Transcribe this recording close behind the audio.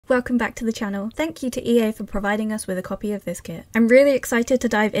welcome back to the channel. Thank you to EA for providing us with a copy of this kit. I'm really excited to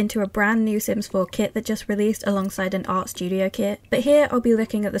dive into a brand new Sims 4 kit that just released alongside an art studio kit, but here I'll be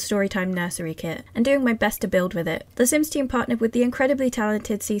looking at the Storytime Nursery kit and doing my best to build with it. The Sims team partnered with the incredibly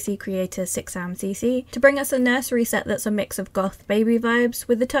talented CC creator Sam to bring us a nursery set that's a mix of goth baby vibes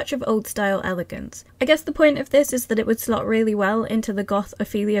with a touch of old style elegance. I guess the point of this is that it would slot really well into the goth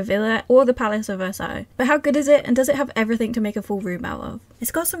Ophelia Villa or the Palace of Versailles. But how good is it, and does it have everything to make a full room out of?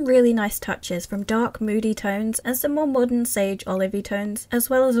 It's got some really nice touches from dark moody tones and some more modern sage olivey tones,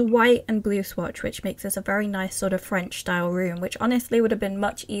 as well as a white and blue swatch, which makes this a very nice sort of French style room, which honestly would have been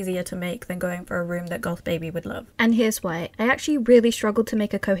much easier to make than going for a room that goth baby would love. And here's why. I actually really struggled to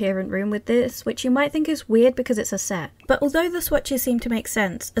make a coherent room with this, which you might think is weird because it's a set. But although the swatches seem to make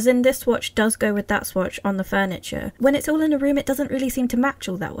sense, as in this swatch does go with that swatch on the furniture, when it's all in a room it doesn't really seem to match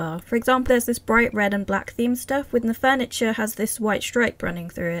all that well. For example, there's this bright red and black theme stuff when the furniture has this white stripe running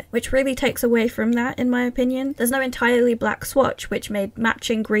through it, which really takes away from that in my opinion. There's no entirely black swatch, which made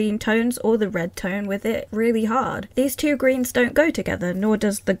matching green tones or the red tone with it really hard. These two greens don't go together, nor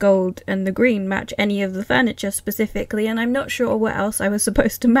does the gold and the green match any of the furniture specifically, and I'm not sure what else I was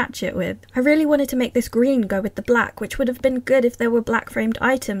supposed to match it with. I really wanted to make this green go with the black, which would have been good if there were black framed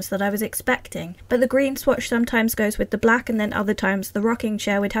items that I was expecting, but the green swatch sometimes goes with the black and then other times the rocking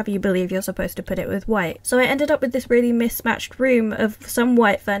chair would have you believe you're supposed to put it with white. So I ended up with this really mismatched room of some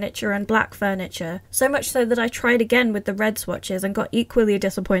white furniture and black furniture, so much so that I tried again with the red swatches and got equally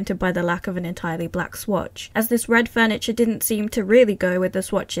disappointed by the lack of an entirely black swatch, as this red furniture didn't seem to really go with the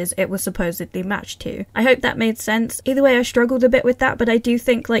swatches it was supposedly matched to. I hope that made sense. Either way, I struggled a bit with that, but I do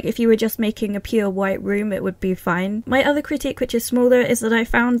think like if you were just making a pure white room it would be fine. My other critique, which is smaller, is that I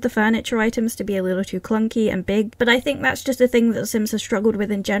found the furniture items to be a little too clunky and big, but I think that's just a thing that Sims has struggled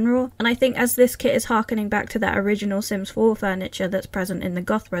with in general, and I think as this kit is harkening back to that original Sims 4 furniture that's present in the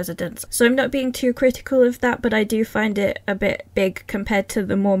goth residence, so I'm not being too critical of that, but I do find it a bit big compared to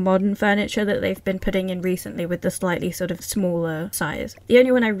the more modern furniture that they've been putting in recently with the slightly sort of smaller size. The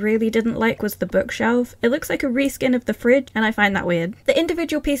only one I really didn't like was the bookshelf. It looks like a reskin of the fridge, and I find that weird. The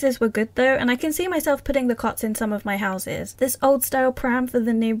individual pieces were good though, and I can see myself putting the cots in some of my houses. This old style pram for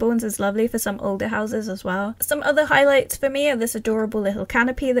the newborns is lovely for some older houses as well. Some other highlights for me are this adorable little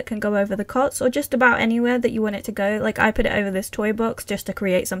canopy that can go over the cots or just about anywhere that you want it to go. Like I put it over this toy box just to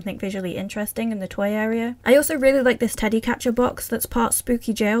create something visually interesting in the toy area. I also really like this teddy catcher box that's part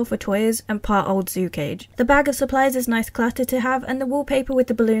spooky jail for toys and part old zoo cage. The bag of supplies is nice clutter to have, and the wallpaper with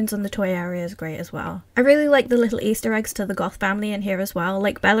the balloons on the toy area is great as well. I really like the little Easter eggs to the goth family in here as well,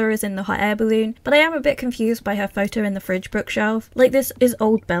 like Bella is in the hot air balloon, but I am a bit confused by her photo in the fridge bookshelf. Like this is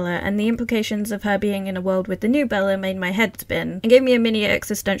old Bella, and the implications of her being in a world with the new Bella made my head spin and gave me a mini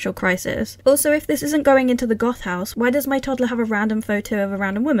existential crisis. Also, if this isn't going into the goth house, why does my toddler have a random photo of a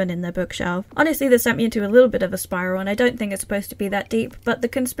random woman in their bookshelf? Honestly, this sent me into a little bit of a spiral, and I don't think it's supposed to be that deep, but the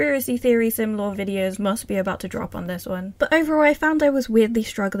conspiracy theory simlore videos must be about to drop on this one. But overall, I found I was weirdly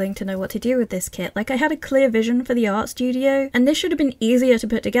struggling to know what to do with this kit. Like I had a clear vision for the art studio, and this should have been easier to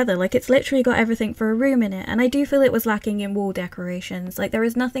put together. Like it's literally got everything for a room in it, and I do feel it was lacking in wall decorations. Like there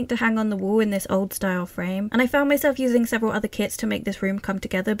is nothing to hang on the wall in this old style frame, and I found myself using several other kits to make this room come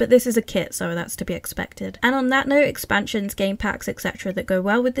together, but this is a kit, so that's to be expected. And on that note, expansions, game packs, etc. that go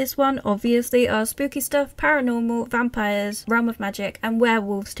well with this one obviously are spooky stuff, paranormal, vampires, realm of magic, and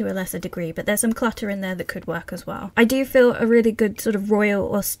werewolves to a lesser degree, but there's some clutter in there that could work as well. I do feel a really good sort of royal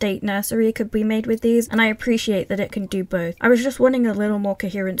or state nursery could be made with these, and I appreciate that it can do both. I was just wanting a little more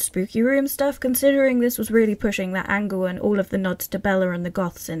coherent spooky room stuff, considering this was really pushing that angle and all of the nods to Bella and the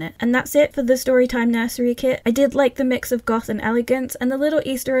goths in it. And that's it for the Storytime Nursery kit. I did like the mix of goth and elegance, and the little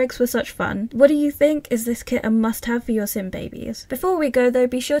Easter eggs were such fun. What do you think? Is this kit a must-have for your sim babies? Before we go though,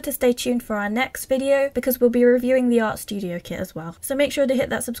 be sure to stay tuned for our next video, because we'll be reviewing the art studio kit as well. So make sure to hit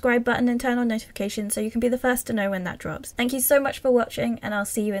that subscribe button and turn on notifications so you can be the first to know when that drops. Thank you so much for watching, and I'll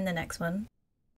see you in the next one.